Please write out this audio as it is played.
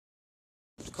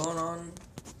going on,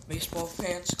 baseball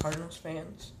fans, Cardinals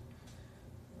fans?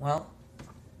 Well,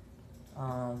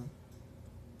 um,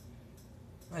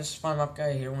 this is Fun Up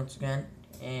Guy here once again,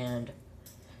 and,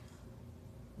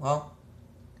 well,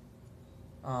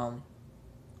 um,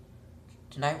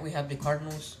 tonight we have the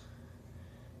Cardinals,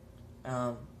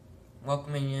 um,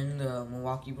 welcoming in the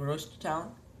Milwaukee Brewers to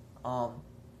town.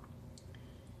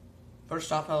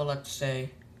 First off, I would like to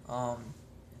say,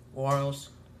 Orioles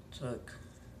took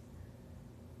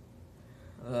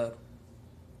the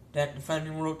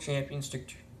defending world champions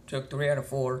took 3 out of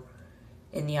 4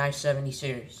 in the I-70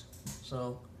 series.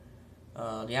 So,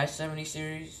 the I-70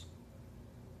 series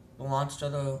belongs to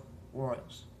the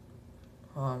Royals.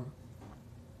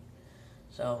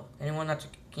 So, anyone that's a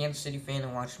Kansas City fan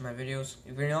and watches my videos,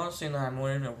 if you're noticing that I'm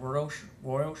wearing a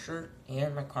Royal shirt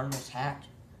and my Cardinals hat,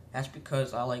 that's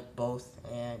because I like both,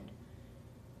 and,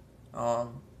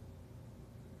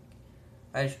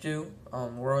 I just do.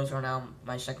 Royals are now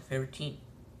my second favorite team,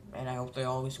 and I hope they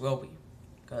always will be,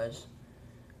 because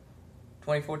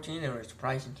 2014 they were a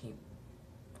surprising team.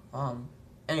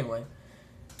 Anyway,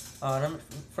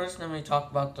 first let me talk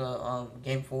about the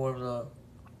Game 4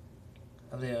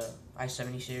 of the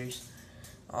I-70 series.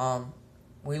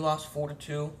 We lost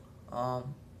 4-2,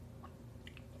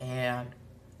 and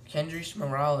Kendrys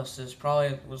Morales was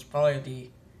probably the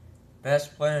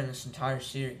best player in this entire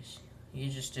series. He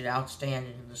just did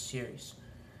outstanding in this series.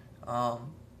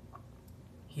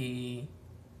 He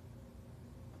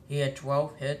had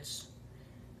 12 hits.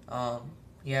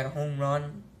 He had a home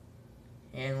run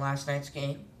in last night's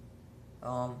game.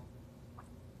 We're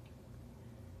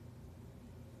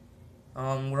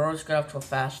always got off to a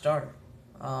fast start.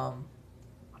 Kendrys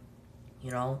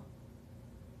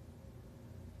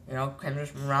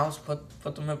Morales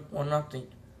put them at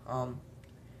 1-0.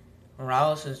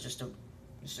 Morales is just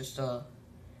a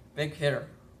big hitter.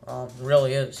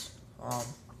 Really is.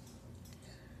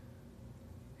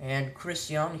 And Chris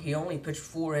Young, he only pitched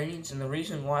 4 innings, and the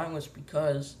reason why was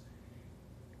because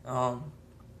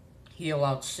he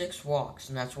allowed 6 walks,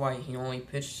 and that's why he only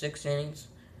pitched 6 innings,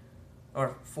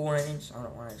 or 4 innings. I don't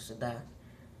know why I said that.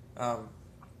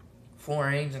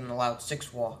 4 innings and allowed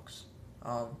 6 walks,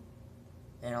 and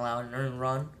allowed an earned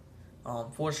run,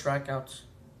 4 strikeouts.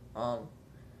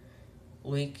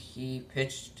 Leak, he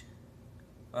pitched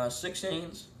 6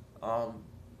 innings.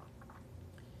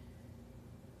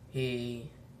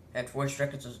 He had 4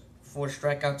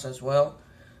 strikeouts as well.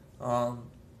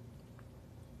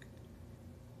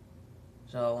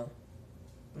 So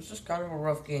it was just kind of a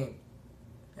rough game,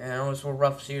 and it was a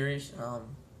rough series.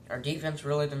 Our defense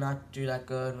really did not do that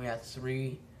good. We had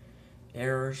 3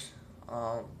 errors.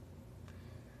 Not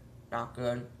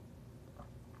good.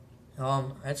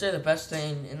 I'd say the best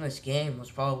thing in this game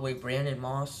was probably Brandon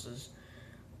Moss's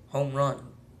home run.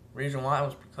 Reason why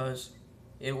was because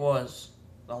it was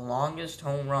the longest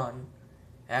home run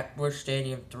at Busch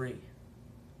Stadium 3.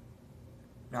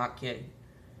 Not kidding.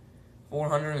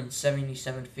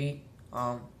 477 feet.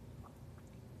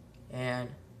 And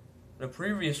the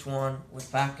previous one was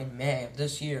back in May of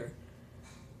this year,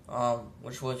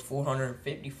 which was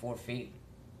 454 feet,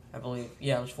 I believe.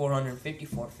 Yeah, it was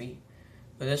 454 feet.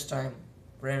 But this time,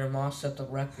 Brandon Moss set the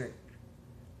record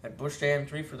at Busch Stadium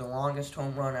 3 for the longest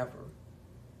home run ever.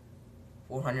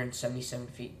 477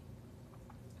 feet.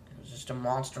 It was just a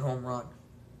monster home run.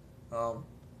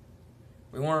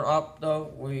 We weren't up,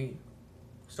 though. We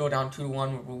still down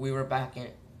 2-1, but we were back in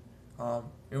it.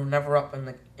 We were never up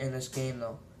in this game,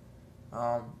 though.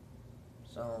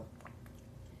 So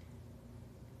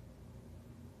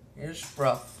it was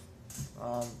rough.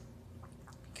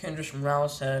 Kendrys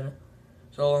Morales had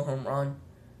solo home run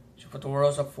to put the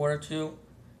Royals up 4-2,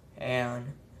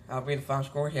 and that'll be the final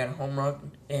score. He had a home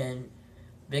run in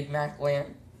Big Mac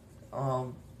land.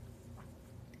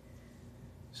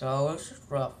 So it was just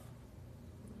rough.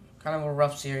 Kind of a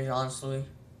rough series, honestly.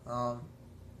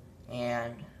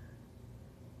 And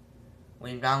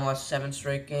we've now lost 7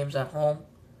 straight games at home.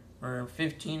 We're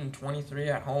 15-23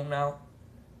 at home now.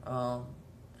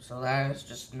 So that is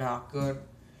just not good.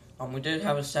 We did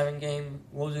have a 7-game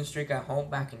losing streak at home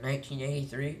back in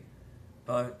 1983,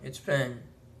 but it's been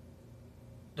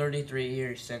 33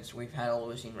 years since we've had a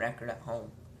losing record at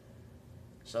home.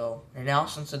 So, and now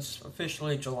since it's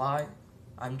officially July,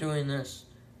 I'm doing this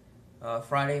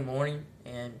Friday morning,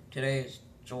 and today is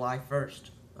July 1st,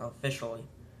 officially.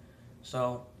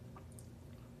 So,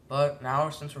 but now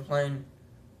since we're playing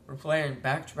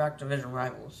back-to-back division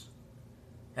rivals.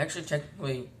 Actually,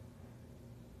 technically,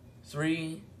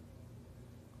 3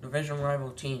 division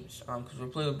rival teams, because we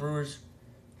play the Brewers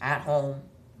at home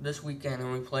this weekend,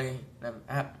 and we play them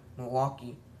at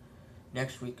Milwaukee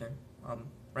next weekend.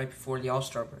 right before the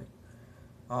All-Star break.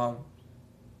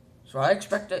 So I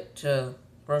expect it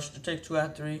for us to take 2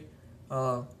 out of 3.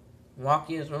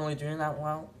 Milwaukee isn't really doing that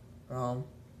well. And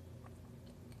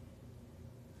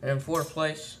in fourth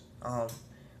place, but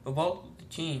both the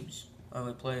teams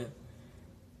we play,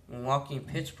 Milwaukee and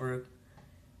Pittsburgh.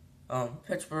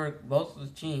 Pittsburgh, both of the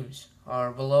teams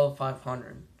are below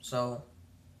 500. So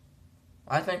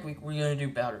I think we're going to do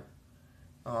better.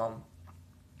 I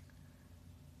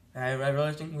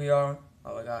really think we are.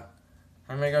 We got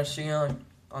Jaime Garcia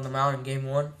on the mound in Game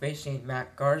 1 facing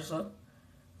Matt Garza.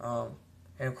 And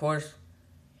of course,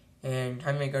 and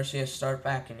Jaime Garcia start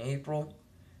back in April.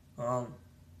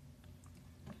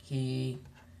 He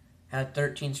had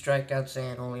 13 strikeouts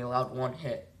and only allowed 1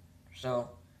 hit. So,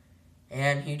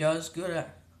 and he does good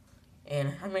and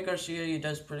Jaime Garcia, he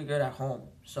does pretty good at home.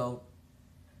 So,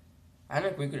 I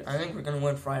think we're gonna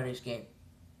win Friday's game.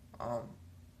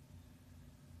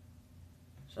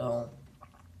 So,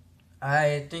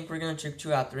 I think we're gonna take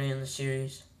 2 out of 3 in the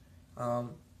series.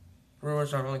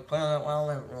 Brewers aren't really playing that well.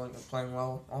 They haven't really been playing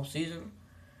well all season.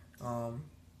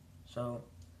 So,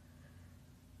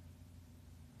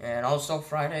 and also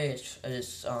Friday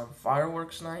is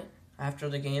fireworks night after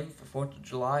the game for 4th of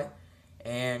July,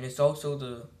 and it's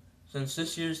also since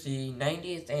this year's the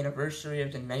 90th anniversary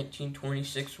of the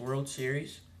 1926 World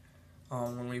Series,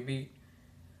 when we beat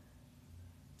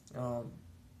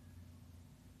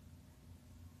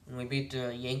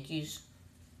the Yankees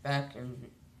back in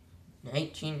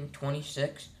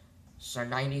 1926. It's our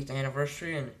 90th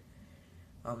anniversary, and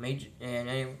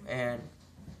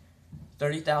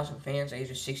 30,000 fans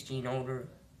ages 16 and older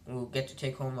will get to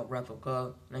take home a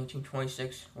replica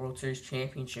 1926 World Series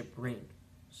championship ring.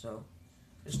 So,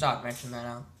 just thought I'd mention that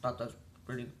out. Thought that was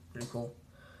pretty cool.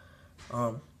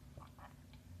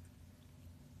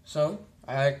 So,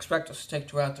 I expect us to take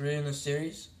 2 out of 3 in this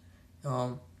series,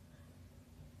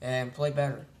 and play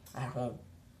better at home.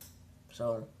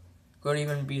 So, could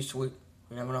even be a sweep.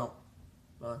 You never know.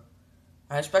 But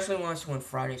I especially want us to win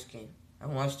Friday's game. I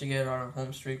want us to get our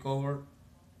home streak over.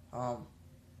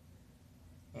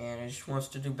 And I just want us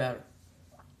to do better.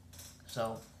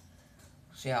 So,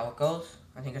 see how it goes.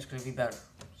 I think it's going to be better.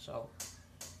 So,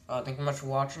 thank you much for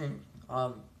watching.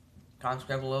 Comment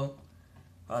below.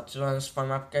 To run this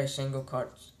Farm Up Guy single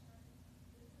cards.